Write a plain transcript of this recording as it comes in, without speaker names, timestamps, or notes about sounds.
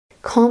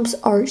Comps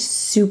are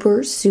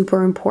super,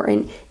 super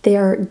important. They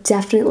are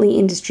definitely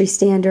industry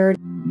standard.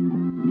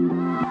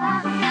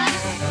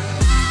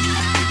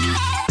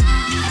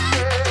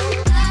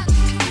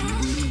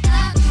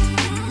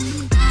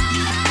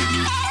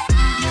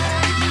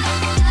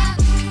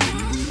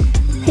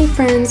 Hey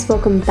friends,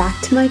 welcome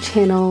back to my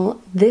channel.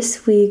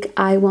 This week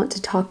I want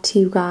to talk to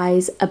you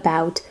guys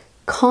about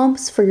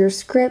comps for your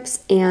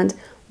scripts and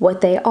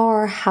what they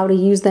are, how to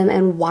use them,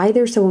 and why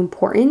they're so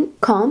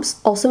important. Comps,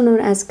 also known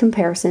as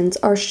comparisons,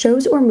 are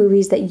shows or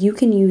movies that you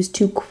can use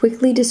to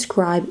quickly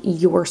describe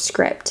your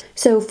script.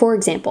 So for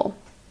example,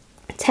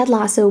 Ted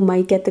Lasso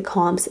might get the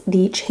comps,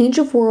 the change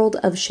of world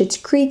of Schitt's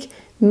Creek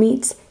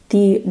meets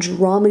the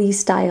dramedy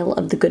style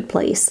of The Good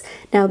Place.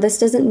 Now, this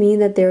doesn't mean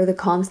that they're the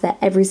comps that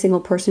every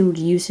single person would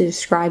use to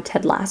describe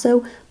Ted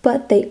Lasso,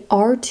 but they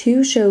are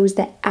two shows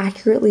that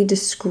accurately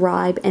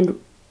describe and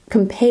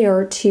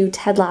compare to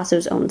Ted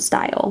Lasso's own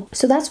style.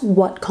 So that's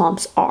what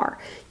comps are.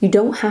 You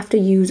don't have to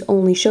use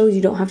only shows,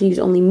 you don't have to use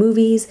only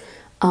movies.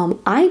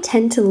 I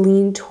tend to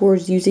lean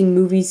towards using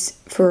movies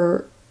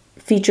for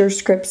feature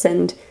scripts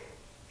and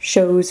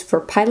shows for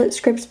pilot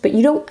scripts, but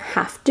you don't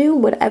have to.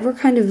 Whatever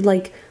kind of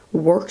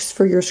works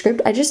for your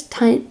script. I just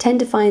tend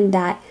to find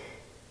that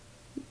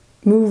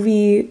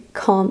movie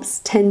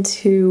comps tend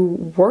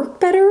to work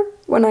better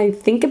when I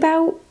think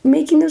about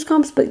making those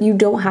comps, but you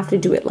don't have to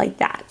do it like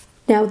that.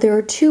 Now, there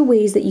are two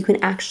ways that you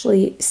can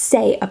actually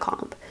say a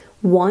comp.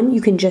 One,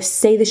 you can just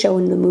say the show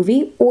in the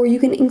movie, or you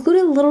can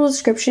include a little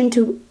description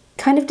to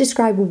kind of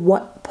describe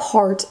what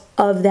part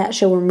of that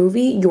show or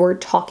movie you're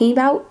talking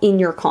about in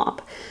your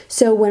comp.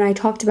 So when I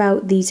talked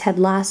about the Ted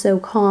Lasso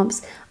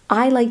comps,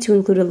 I like to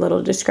include a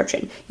little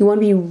description. You want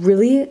to be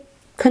really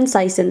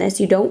concise in this.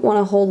 You don't want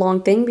a whole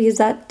long thing because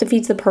that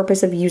defeats the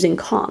purpose of using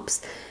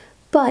comps.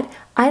 But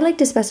I like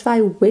to specify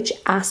which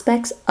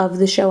aspects of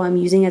the show I'm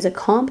using as a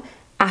comp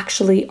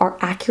actually are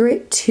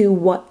accurate to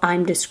what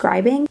I'm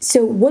describing.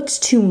 So what's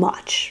too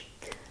much?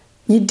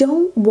 You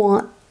don't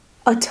want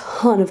a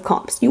ton of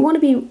comps. You want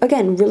to be,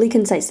 again, really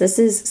concise. This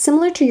is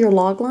similar to your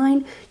log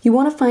line. You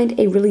want to find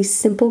a really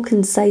simple,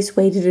 concise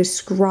way to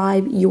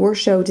describe your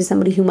show to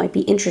somebody who might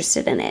be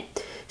interested in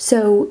it.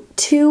 So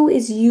 2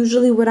 is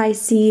usually what I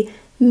see,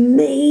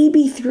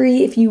 maybe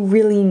 3 if you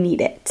really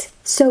need it.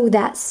 So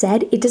that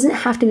said, it doesn't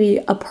have to be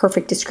a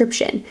perfect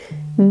description.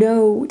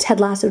 No, Ted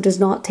Lasso does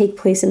not take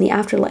place in the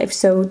afterlife,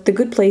 so The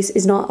Good Place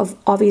is not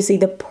obviously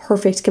the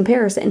perfect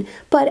comparison,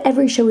 but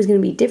every show is going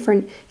to be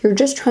different. You're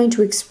just trying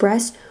to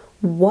express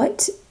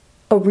what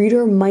a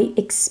reader might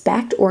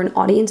expect or an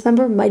audience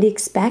member might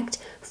expect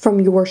from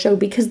your show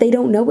because they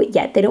don't know it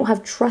yet. They don't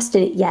have trust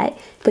in it yet,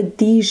 but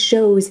these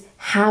shows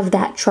have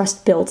that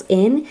trust built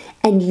in,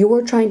 and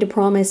you're trying to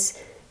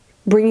promise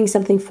bringing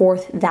something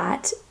forth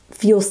that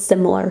feels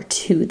similar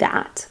to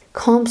that.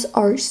 Comps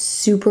are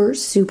super,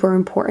 super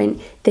important.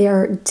 They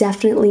are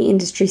definitely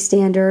industry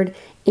standard,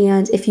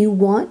 and if you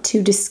want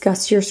to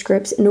discuss your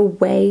scripts in a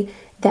way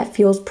that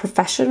feels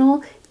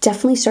professional,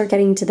 definitely start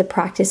getting into the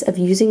practice of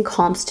using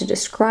comps to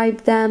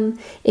describe them.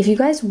 If you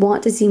guys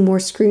want to see more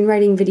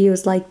screenwriting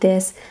videos like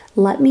this,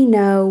 let me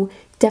know.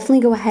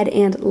 Definitely go ahead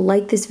and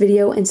like this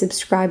video and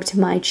subscribe to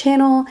my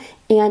channel.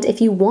 And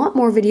if you want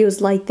more videos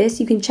like this,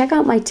 you can check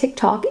out my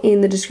TikTok in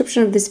the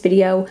description of this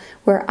video,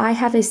 where I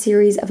have a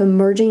series of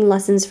emerging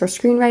lessons for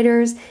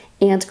screenwriters,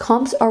 and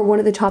comps are one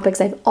of the topics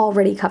I've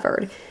already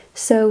covered.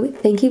 So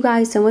thank you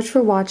guys so much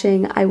for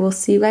watching. I will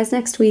see you guys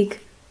next week.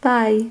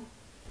 Bye.